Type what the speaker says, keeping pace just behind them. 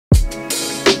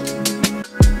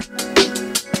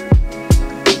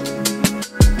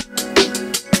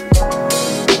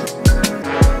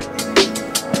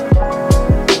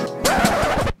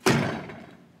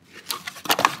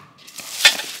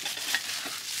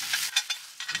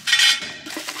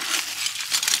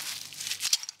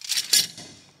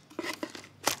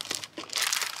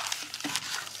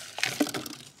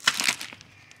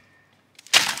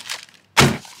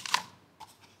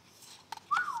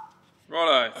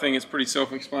think it's pretty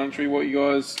self-explanatory what you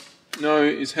guys know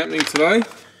is happening today.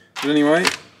 But anyway,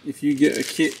 if you get a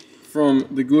kit from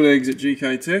the good eggs at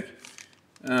GKtech,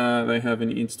 they have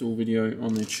an install video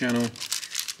on their channel,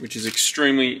 which is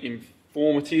extremely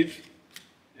informative,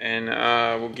 and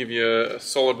we'll give you a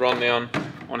solid rundown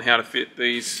on how to fit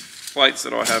these plates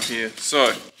that I have here.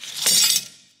 So,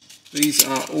 these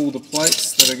are all the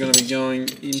plates that are going to be going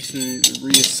into the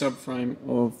rear subframe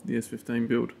of the S15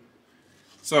 build.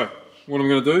 So, what I'm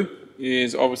going to do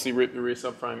is obviously rip the rear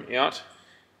subframe out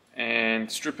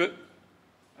and strip it,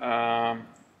 and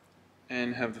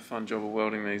have the fun job of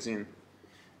welding these in.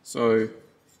 So,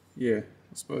 yeah,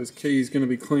 I suppose key is going to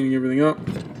be cleaning everything up,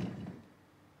 and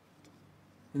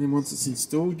then once it's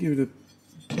installed, give it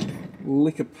a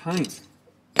lick of paint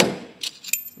so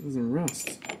it doesn't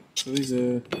rust. So these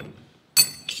are,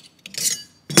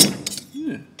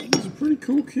 yeah, it's a pretty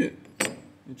cool kit,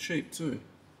 and cheap too.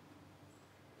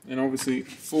 And obviously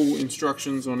full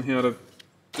instructions on how to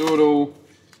do it all,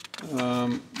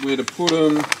 where to put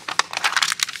them.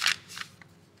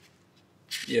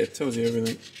 Yeah, it tells you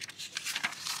everything.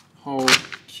 Whole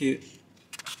kit,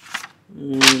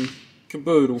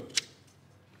 caboodle.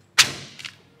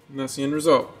 And that's the end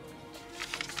result.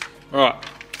 Alright,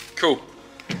 cool.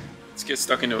 Let's get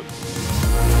stuck into it.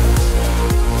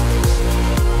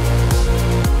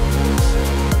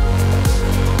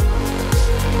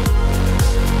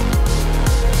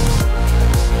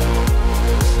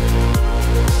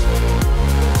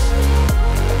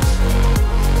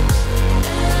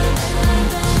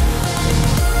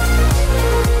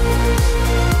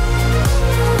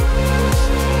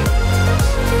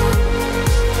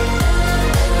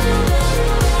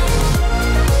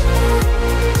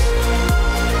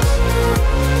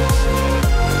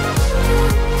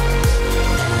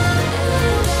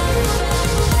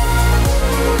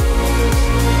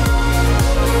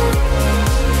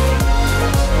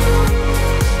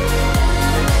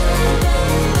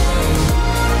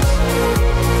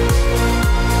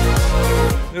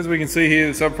 As we can see here,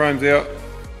 the subframe's out.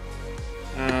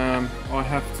 I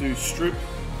have to strip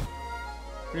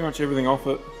pretty much everything off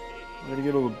it. I got to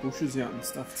get all the bushes out and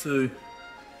stuff too,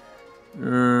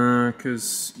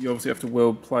 because you obviously have to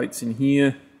weld plates in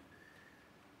here.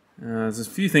 There's a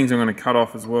few things I'm going to cut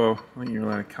off as well. I think you're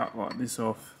allowed to cut like this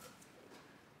off.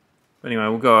 But anyway,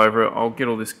 we'll go over it. I'll get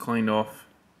all this cleaned off,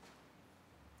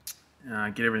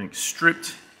 get everything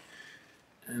stripped.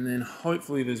 And then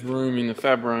hopefully there's room in the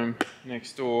fab room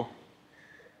next door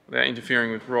without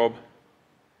interfering with Rob.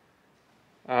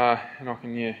 And I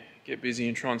can, get busy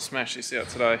and try and smash this out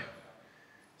today.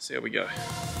 See how we go.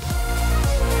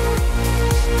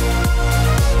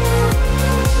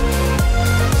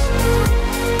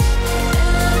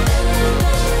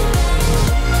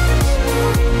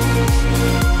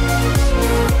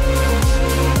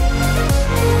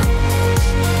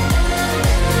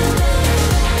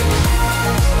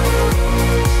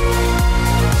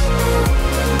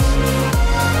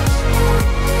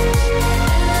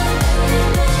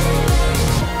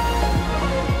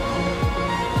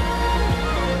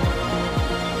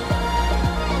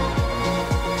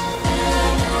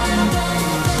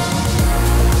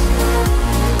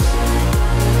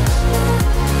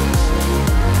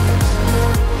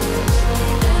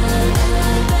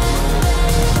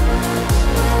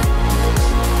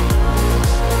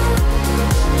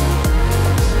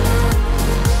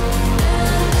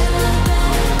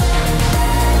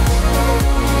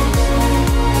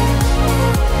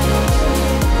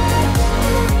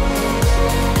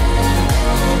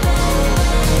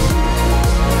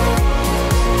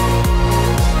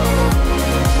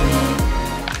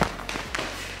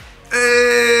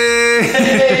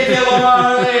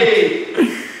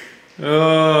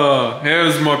 Oh,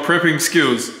 how's my prepping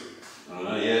skills? I don't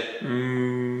know yet.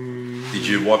 Did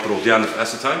you wipe it all down with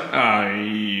acetone?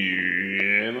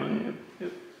 Yeah, mate.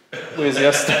 Where's the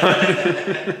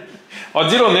acetone? I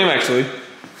did on them actually,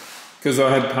 because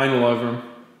I had paint all over them.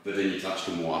 But then you touched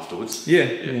them more afterwards? Yeah.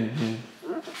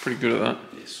 Pretty good at that.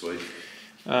 Yeah, sweet.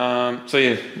 So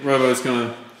yeah, Robo's going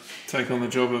to take on the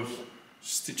job of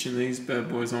stitching these bad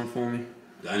boys on for me.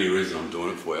 The only reason I'm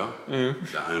doing it for you,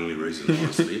 the only reason,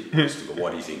 honestly, is to go,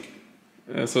 why do you think?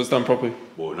 So it's done properly?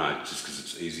 Well, no, just because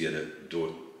it's easier to do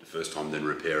it the first time than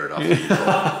repair it after you try.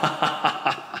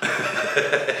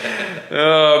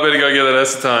 Oh, I better go get that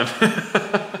acetone.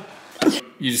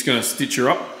 You're just going to stitch her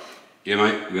up? Yeah,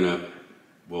 mate, we're going to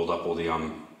weld up all the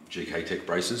GKtech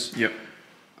braces. Yep.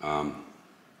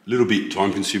 Little bit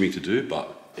time consuming to do,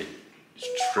 but it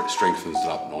strengthens it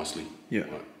up nicely. Yeah.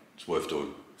 Right. It's worth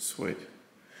doing. Sweet.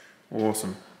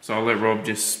 Awesome. So I'll let Rob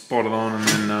just spot it on,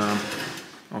 and then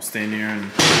I'll stand here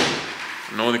and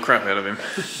annoy the crap out of him.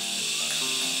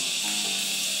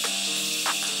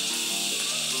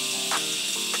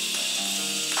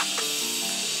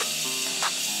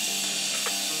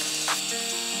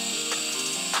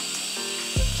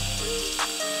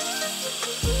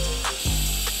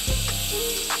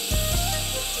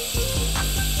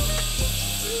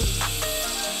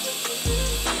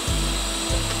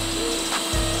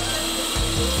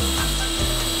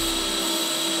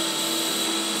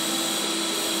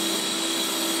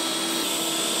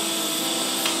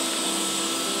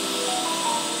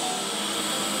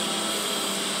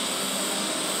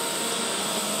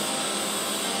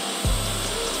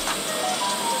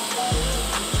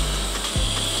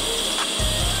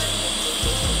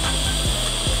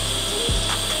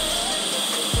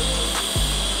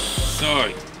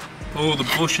 So, all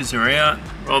the bushes are out.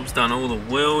 Rob's done all the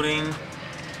welding.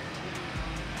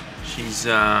 She's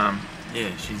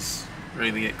she's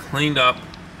ready to get cleaned up.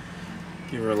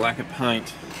 Give her a lacquer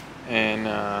paint,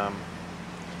 and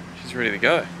she's ready to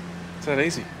go. It's that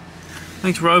easy.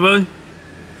 Thanks, Robo.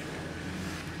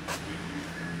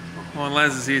 Oh, and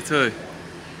Laz is here too.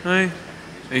 Hey,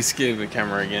 he's scared of the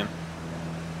camera again.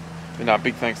 But no,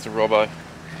 big thanks to Robo.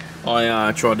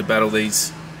 I tried to battle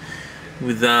these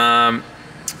with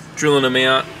drilling them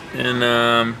out,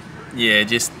 and yeah,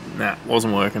 just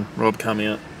wasn't working. Rob come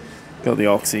out, got the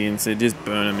oxy and said just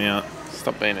burn them out,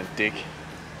 stop being a dick.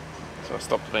 So I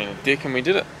stopped being a dick and we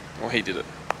did it. Well, he did it.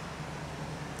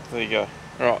 So there you go.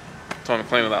 Alright, time to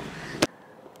clean it up.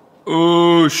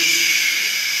 Oh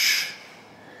shh.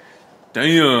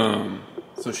 Damn.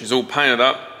 So she's all painted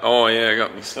up. Oh yeah, I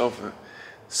got myself a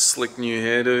slick new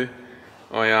hairdo.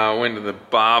 I went to the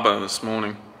barber this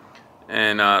morning,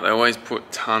 and they always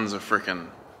put tons of freaking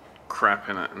crap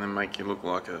in it and then make you look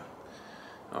like a,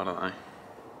 I don't know,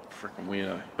 freaking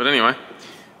weirdo. But anyway,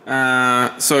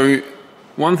 so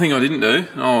one thing I didn't do,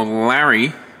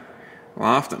 Larry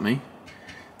laughed at me,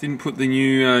 didn't put the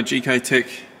new GKtech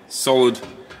solid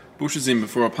bushes in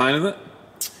before I painted it.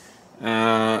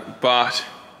 But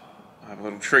I have a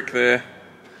little trick there.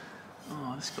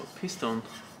 Oh, this got pissed on.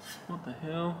 What the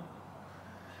hell?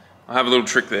 I have a little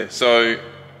trick there. So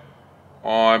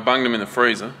I bunged them in the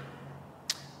freezer.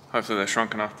 Hopefully they're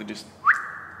shrunk enough to just...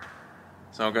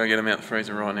 So I'll go get them out the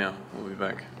freezer right now. We'll be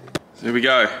back. So here we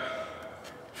go.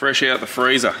 Fresh out the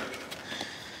freezer.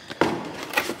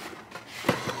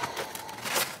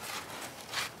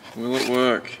 Will it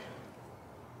work?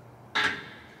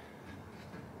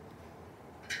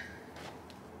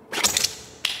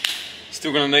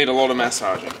 Still going to need a lot of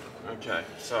massaging. Okay,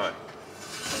 so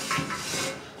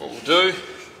what we'll do,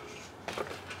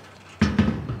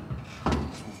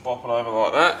 we'll bop it over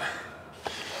like that,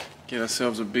 get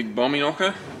ourselves a big bommy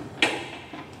knocker.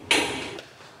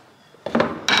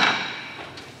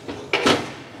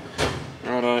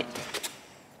 Righto.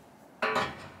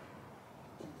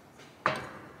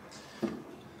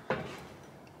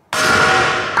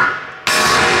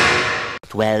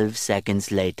 "12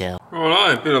 seconds later."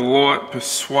 Righto, a bit of light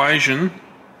persuasion.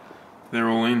 They're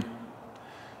all in.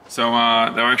 So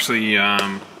they were actually,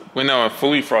 when they were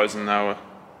fully frozen, they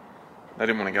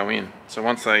didn't want to go in. So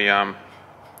once they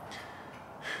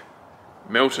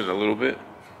melted a little bit,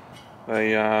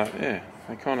 they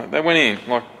they went in.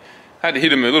 Like, had to hit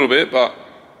them a little bit, but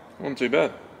wasn't too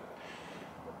bad.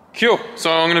 Cool.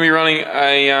 So I'm going to be running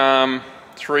a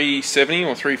 370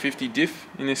 or 350 diff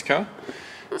in this car.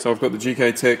 So I've got the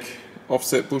GKtech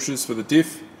offset bushes for the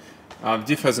diff. The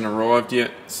diff hasn't arrived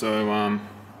yet, so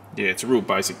yeah, it's a real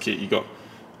basic kit. You got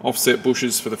offset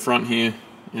bushes for the front here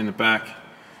and the back.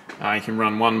 You can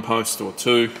run one post or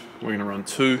two. We're going to run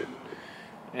two,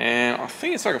 and I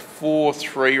think it's like a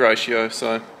 4:3 ratio.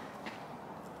 So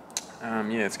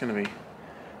yeah, it's going to be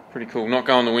pretty cool. Not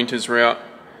going the Winters route,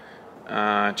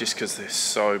 just because they're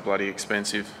so bloody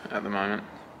expensive at the moment.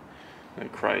 They're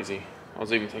crazy. I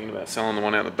was even thinking about selling the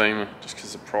one out the Beamer just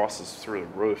because the price is through the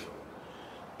roof.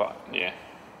 But yeah,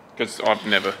 because I've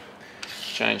never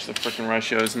changed the freaking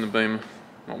ratios in the Beamer,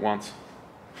 not once.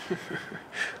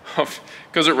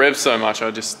 Because it revs so much,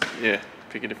 I just, yeah,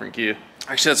 pick a different gear.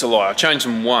 Actually, that's a lie. I changed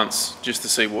them once just to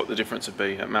see what the difference would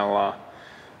be at Malalar.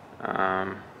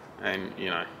 And you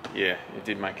know, yeah, it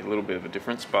did make a little bit of a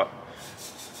difference, but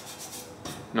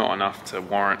not enough to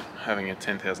warrant having a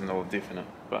 $10,000 diff in it.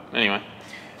 But anyway.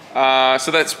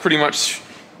 So that's pretty much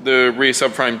the rear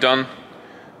subframe done.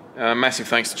 Massive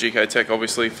thanks to GKtech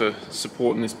obviously for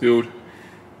supporting this build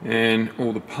and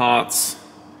all the parts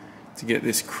to get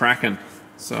this cracking.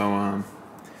 So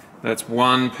that's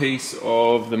one piece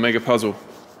of the mega puzzle.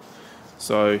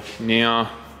 So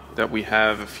now that we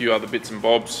have a few other bits and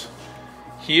bobs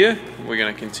here, we're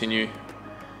going to continue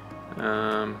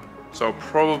So I'll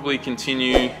probably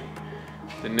continue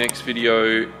the next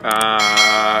video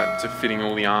to fitting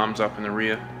all the arms up in the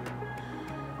rear,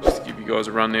 just to give you guys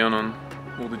a rundown on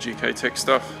all the GKtech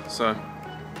stuff. So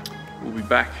we'll be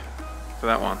back for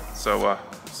that one. So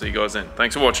see you guys then.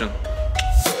 Thanks for watching.